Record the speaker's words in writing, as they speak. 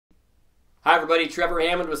Hi everybody, Trevor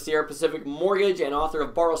Hammond with Sierra Pacific Mortgage and author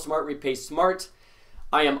of Borrow Smart, Repay Smart.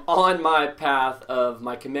 I am on my path of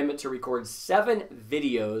my commitment to record 7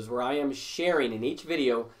 videos where I am sharing in each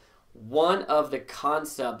video one of the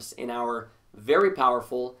concepts in our very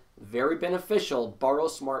powerful, very beneficial Borrow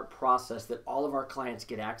Smart process that all of our clients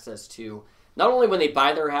get access to, not only when they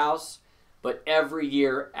buy their house, but every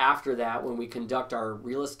year after that when we conduct our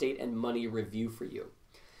real estate and money review for you.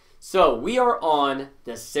 So we are on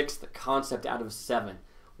the 6th concept out of 7.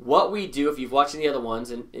 What we do, if you've watched any other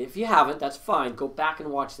ones, and if you haven't, that's fine, go back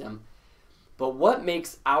and watch them. But what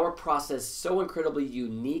makes our process so incredibly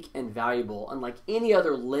unique and valuable, unlike any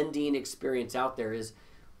other lending experience out there, is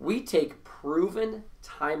we take proven,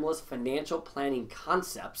 timeless financial planning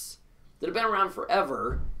concepts that have been around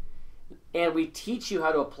forever, and we teach you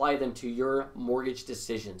how to apply them to your mortgage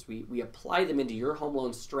decisions. We apply them into your home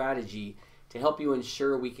loan strategy to help you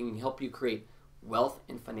ensure we can help you create wealth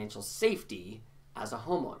and financial safety as a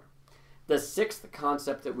homeowner. The 6th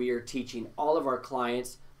concept that we are teaching all of our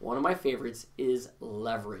clients, one of my favorites, is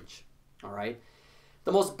leverage. All right.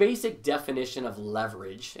 The most basic definition of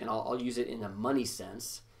leverage, and I'll use it in a money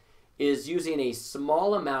sense, is using a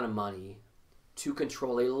small amount of money to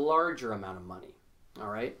control a larger amount of money. All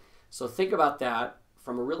right. So think about that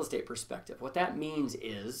from a real estate perspective. What that means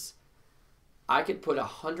is I could put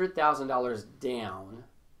 $100,000 down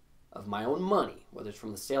of my own money, whether it's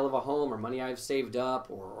from the sale of a home or money I've saved up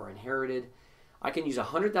or inherited. I can use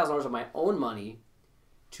 $100,000 of my own money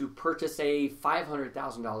to purchase a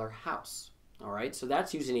 $500,000 house. All right, so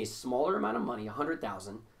that's using a smaller amount of money,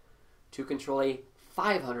 $100,000, to control a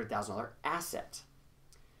 $500,000 asset.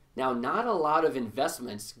 Now, not a lot of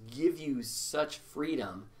investments give you such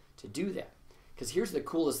freedom to do that, because here's the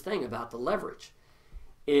coolest thing about the leverage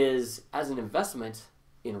is, as an investment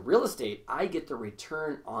in real estate, I get the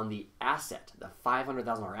return on the asset, the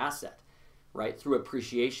 $500,000 asset, right, through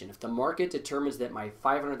appreciation. If the market determines that my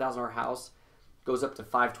 $500,000 house goes up to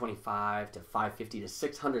 $525,000 to $550,000 to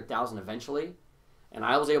 $600,000 eventually, and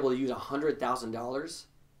I was able to use $100,000,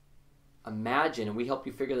 imagine, and we help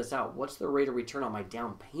you figure this out, what's the rate of return on my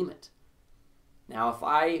down payment? Now, if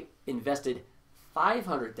I invested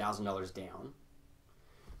 $500,000 down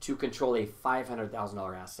to control a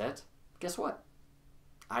 $500,000 asset, guess what?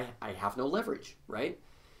 I have no leverage, right?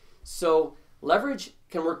 So leverage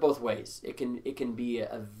can work both ways. It can be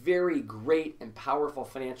a very great and powerful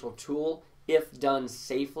financial tool if done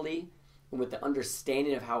safely and with the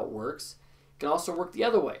understanding of how it works. It can also work the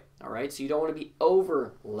other way, all right? So you don't want to be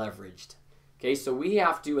over leveraged. Okay, so we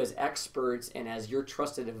have to, as experts and as your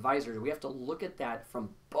trusted advisors, we have to look at that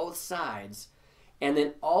from both sides and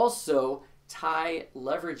then also tie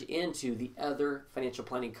leverage into the other financial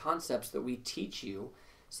planning concepts that we teach you,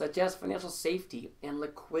 such as financial safety and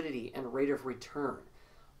liquidity and rate of return.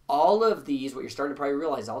 All of these, what you're starting to probably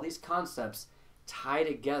realize, all these concepts tie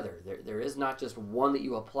together. There is not just one that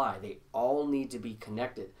you apply. They all need to be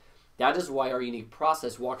connected. That is why our unique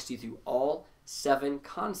process walks you through all 7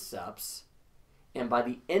 concepts, and by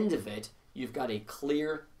the end of it, you've got a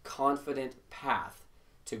clear, confident path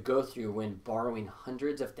to go through when borrowing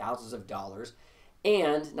hundreds of thousands of dollars,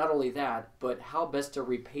 and not only that, but how best to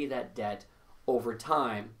repay that debt over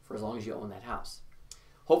time for as long as you own that house.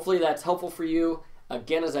 Hopefully that's helpful for you.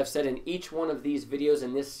 Again, as I've said in each one of these videos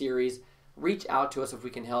in this series, reach out to us if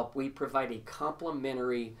we can help. We provide a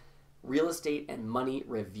complimentary real estate and money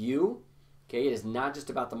review. Okay, it is not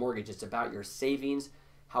just about the mortgage, it's about your savings,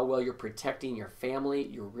 how well you're protecting your family,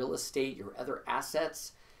 your real estate, your other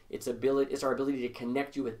assets. It's our ability to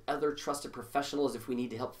connect you with other trusted professionals if we need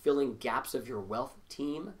to help fill in gaps of your wealth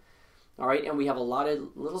team. All right, and we have a lot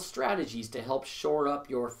of little strategies to help shore up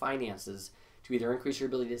your finances to either increase your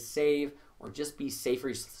ability to save or just be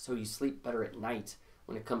safer so you sleep better at night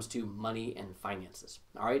when it comes to money and finances.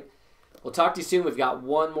 All right, we'll talk to you soon. We've got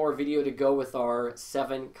one more video to go with our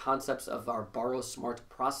 7 concepts of our Borrow Smart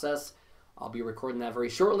process. I'll be recording that very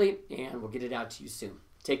shortly, and we'll get it out to you soon.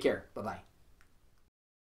 Take care. Bye-bye.